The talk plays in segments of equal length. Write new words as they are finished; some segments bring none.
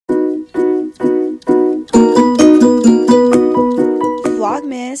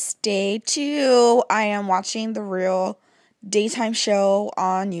Vlogmas Day 2. I am watching the real daytime show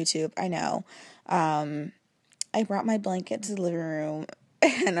on YouTube. I know. I brought my blanket to the living room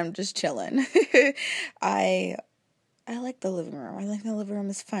and I'm just chilling. I like the living room. I think the living room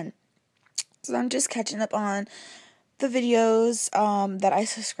is fun. So I'm just catching up on the videos that I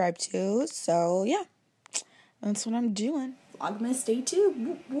subscribe to. So yeah, that's what I'm doing. Vlogmas Day 2.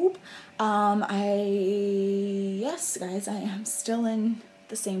 Whoop, whoop. Yes, guys, I am still in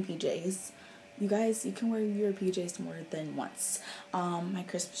the same PJs. You guys, you can wear your PJs more than once. My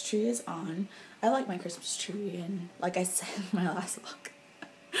Christmas tree is on. I like my Christmas tree, and like I said in my last vlog,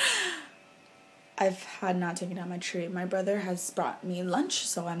 I've had not taken down my tree. My brother has brought me lunch,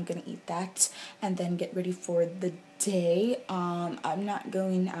 so I'm gonna eat that and then get ready for the day. I'm not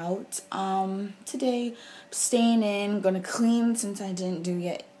going out today. I'm staying in, gonna clean since I didn't do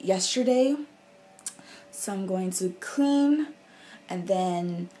it yesterday. So I'm going to clean and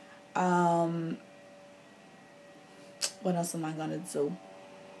then what else am I gonna do?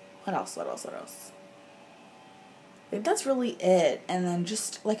 What else? I think that's really it. And then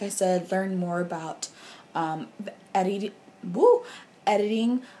just like I said, learn more about editing.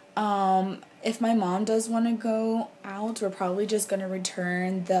 If my mom does want to go out, we're probably just gonna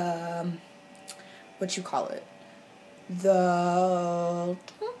return the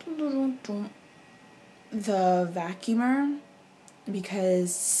the vacuumer,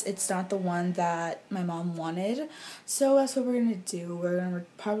 because it's not the one that my mom wanted. So that's what we're gonna do. We're gonna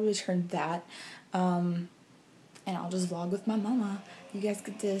probably return that. And I'll just vlog with my mama. You guys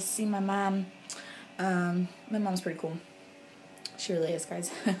get to see my mom. My mom's pretty cool. She really is,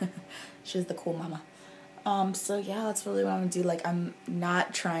 guys. She's the cool mama. So yeah, that's really what I'm gonna do. Like, I'm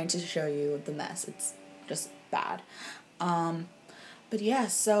not trying to show you the mess. It's just bad. But yeah,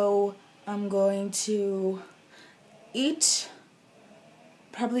 so I'm going to eat,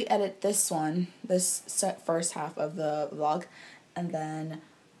 probably edit this first half of the vlog, and then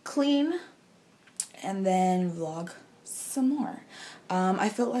clean, and then vlog some more. I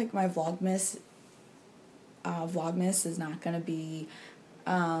feel like my Vlogmas is not gonna be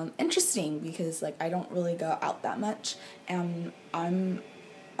interesting because, like, I don't really go out that much, and I'm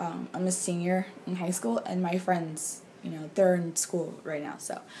a senior in high school, and my friends, they're in school right now.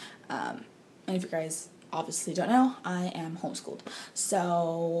 So, and if you guys obviously don't know, I am homeschooled.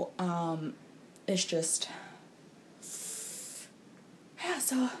 So it's just. Yeah,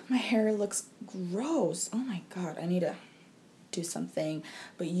 so my hair looks gross. Oh my god, I need to do something.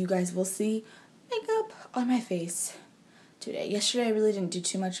 But you guys will see makeup on my face today. Yesterday I really didn't do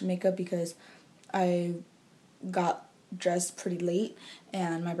too much makeup because I got dressed pretty late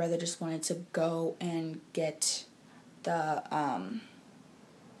and my brother just wanted to go and get the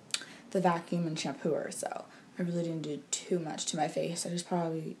vacuum and shampooer. So I really didn't do too much to my face. I just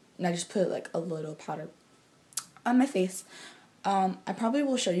put like a little powder on my face. I probably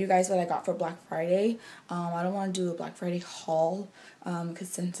will show you guys what I got for Black Friday. I don't want to do a Black Friday haul, because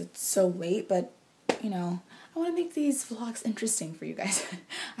since it's so late, but, I want to make these vlogs interesting for you guys.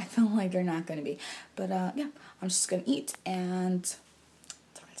 I feel like they're not going to be. But, yeah, I'm just going to eat and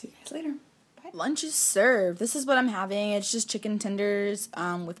talk to you guys later. Bye. Lunch is served. This is what I'm having. It's just chicken tenders,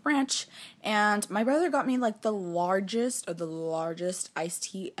 with ranch. And my brother got me, like, the largest iced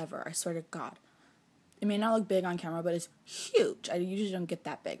tea ever. I swear to God. It may not look big on camera, but it's huge. I usually don't get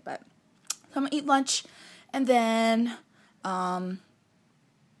that big, but so I'm gonna eat lunch and then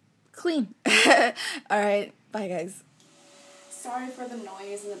clean. Alright, bye guys. Sorry for the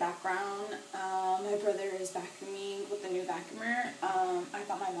noise in the background. My brother is vacuuming with the new vacuumer. I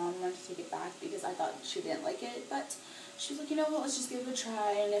thought my mom wanted to take it back because I thought she didn't like it, but she was like, you know what, let's just give it a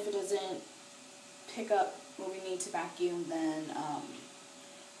try, and if it doesn't pick up what we need to vacuum, then I'll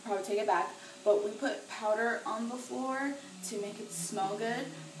probably take it back. But we put powder on the floor to make it smell good,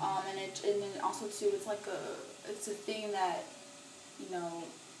 and then also too, it's a thing that,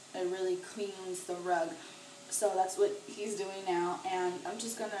 it really cleans the rug. So that's what he's doing now, and I'm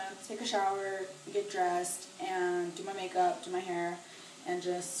just gonna take a shower, get dressed, and do my makeup, do my hair, and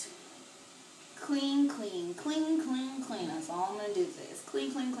just clean. That's all I'm gonna do today is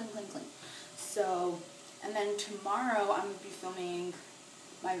clean. So, and then tomorrow I'm gonna be filming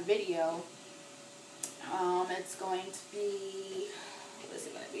my video. It's going to be, what is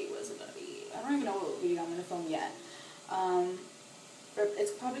it going to be? I don't even know what video I'm going to film yet. But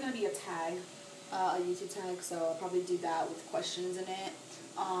it's probably going to be a tag, a YouTube tag, so I'll probably do that with questions in it.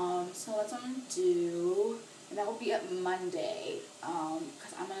 So that's what I'm going to do, and that will be up Monday,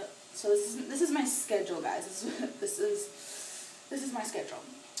 so this is my schedule, guys. This is my schedule.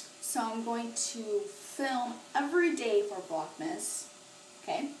 So I'm going to film every day for Vlogmas.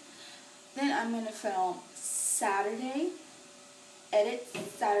 Okay? Then I'm going to film Saturday, edit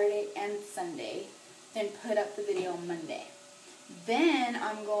Saturday and Sunday, then put up the video Monday. Then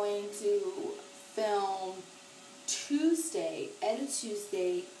I'm going to film Tuesday, edit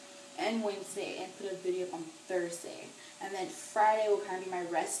Tuesday and Wednesday, and put a video up on Thursday. And then Friday will kind of be my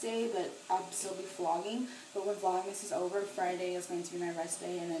rest day, but I'll still be vlogging. But when Vlogmas is over, Friday is going to be my rest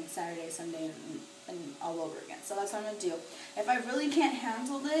day, and then Saturday, Sunday, and all over again. So that's what I'm going to do. If I really can't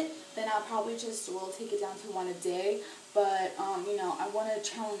handle it, then I'll probably will take it down to 1 a day. But, you know, I want to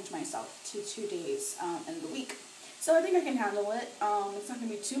challenge myself to 2 days in the week. So I think I can handle it. It's not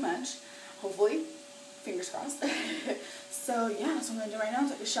going to be too much, hopefully. Fingers crossed. So yeah, that's what I'm going to do right now.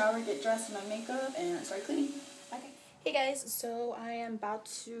 Take a shower, get dressed, my makeup, and start cleaning. Okay. Hey guys, so I am about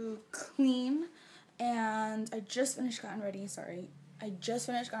to clean, and I just finished getting ready,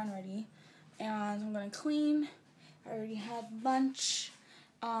 and I'm going to clean. I already had lunch.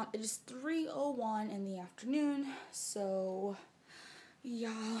 It is 3:01 in the afternoon, so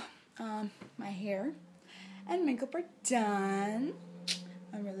yeah, my hair and makeup are done.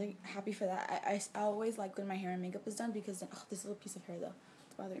 I'm really happy for that. I always like when my hair and makeup is done because, oh, this little piece of hair though,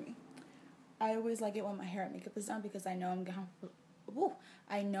 it's bothering me. I always like it when my hair and makeup is done because I know I'm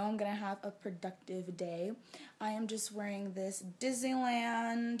gonna have a productive day. I am just wearing this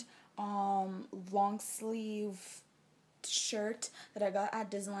Disneyland long sleeve shirt that I got at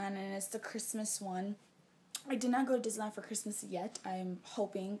Disneyland, and it's the Christmas one. I did not go to Disneyland for Christmas yet. I'm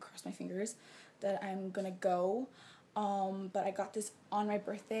hoping, cross my fingers, that I'm gonna go. But I got this on my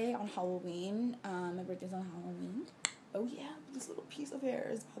birthday on Halloween. My birthday's on Halloween. Oh yeah, this little piece of hair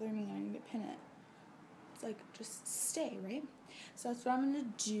is bothering me and I need to pin it. It's like, just stay, right? So that's what I'm gonna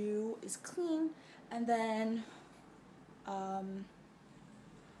do, is clean, and then vlog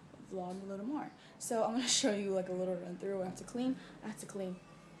a little more. So I'm gonna show you like a little run through what I have to clean. I have to clean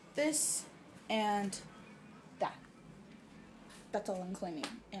this and that. That's all I'm cleaning.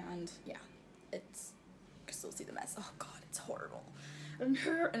 And yeah, it's, you can still see the mess. Oh god, it's horrible. And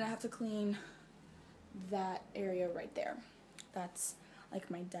I have to clean that area right there. That's like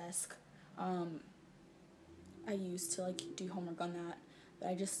my desk. I used to like do homework on that, but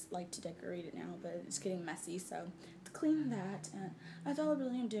I just like to decorate it now, but it's getting messy, so to clean that, and that's all I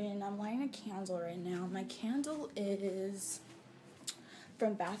really am doing. I'm lighting a candle right now. My candle is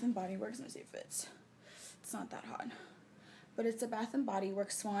from Bath and Body Works. Let me see if it's not that hot, but it's a Bath and Body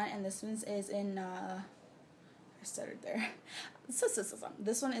Works one, and this one is in I stuttered there.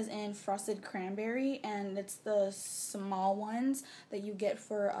 This one is in frosted cranberry, and it's the small ones that you get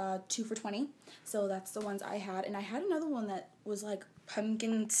for 2 for $20. So that's the ones I had, and I had another one that was like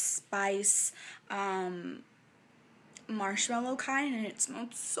pumpkin spice marshmallow kind, and it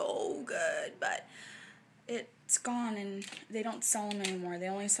smelled so good, but it's gone, and they don't sell them anymore. They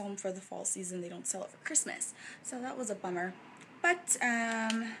only sell them for the fall season. They don't sell it for Christmas, so that was a bummer. But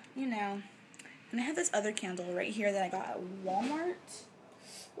you know. And I have this other candle right here that I got at Walmart.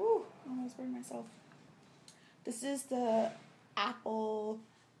 Ooh, I almost burned myself. This is the apple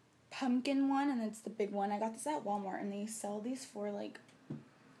pumpkin one, and it's the big one. I got this at Walmart, and they sell these for like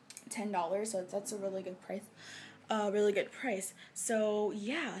 $10, so that's a really good price. So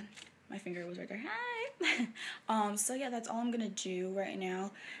yeah, my finger was right there. Hi. So yeah, that's all I'm gonna do right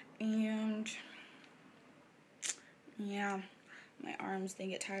now, and yeah, my arms, they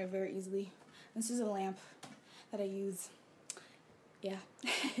get tired very easily. This is a lamp that I use. Yeah.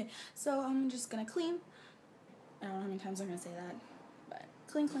 So I'm just gonna clean. I don't know how many times I'm gonna say that, but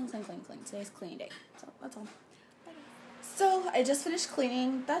clean. Today's cleaning day. So that's all. So I just finished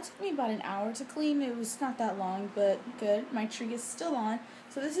cleaning. That took me about an hour to clean. It was not that long, but good. My tree is still on.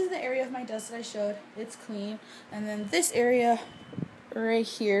 So this is the area of my desk that I showed. It's clean. And then this area right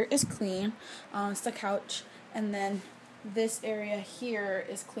here is clean. It's the couch. And then this area here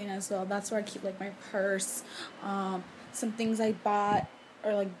is clean as well. That's where I keep like my purse, some things I bought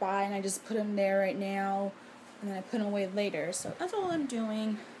or like buy, and I just put them there right now, and then I put them away later. So that's all I'm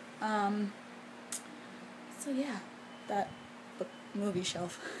doing. So yeah, that movie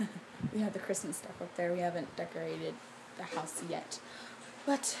shelf. We have the Christmas stuff up there. We haven't decorated the house yet,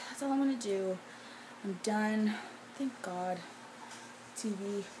 but that's all I'm gonna do. I'm done. Thank God.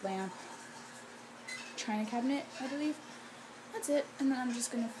 TV, lamp, china cabinet, I believe. That's it, and then I'm just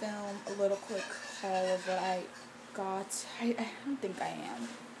going to film a little quick haul of what I got. I don't think I am,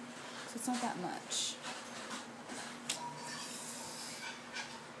 so it's not that much.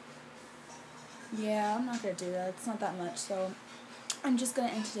 Yeah, I'm not going to do that. It's not that much, so I'm just going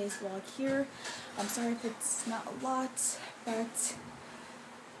to end today's vlog here. I'm sorry if it's not a lot, but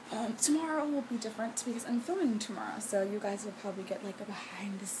Tomorrow will be different because I'm filming tomorrow, so you guys will probably get like a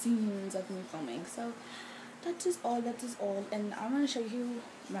behind the scenes of me filming. So that is all, and I'm going to show you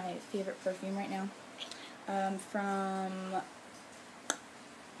my favorite perfume right now, from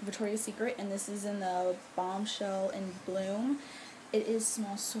Victoria's Secret, and this is in the Bombshell in Bloom.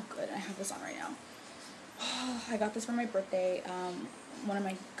 Smells so good. I have this on right now. I got this for my birthday. One of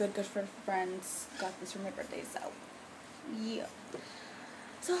my good friends got this for my birthday, so yeah.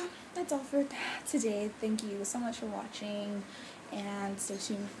 So that's all for today. Thank you so much for watching, and stay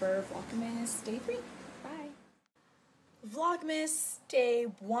tuned for Vlogmas Day 3. Bye. Vlogmas Day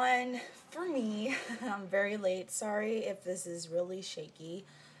 1 for me. I'm very late. Sorry if this is really shaky.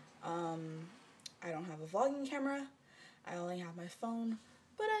 I don't have a vlogging camera. I only have my phone,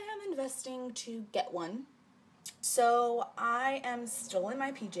 but I am investing to get one. So I am still in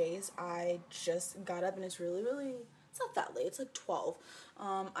my PJs. I just got up and it's not that late. It's like 12.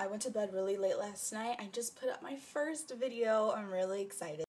 I went to bed really late last night. I just put up my first video. I'm really excited.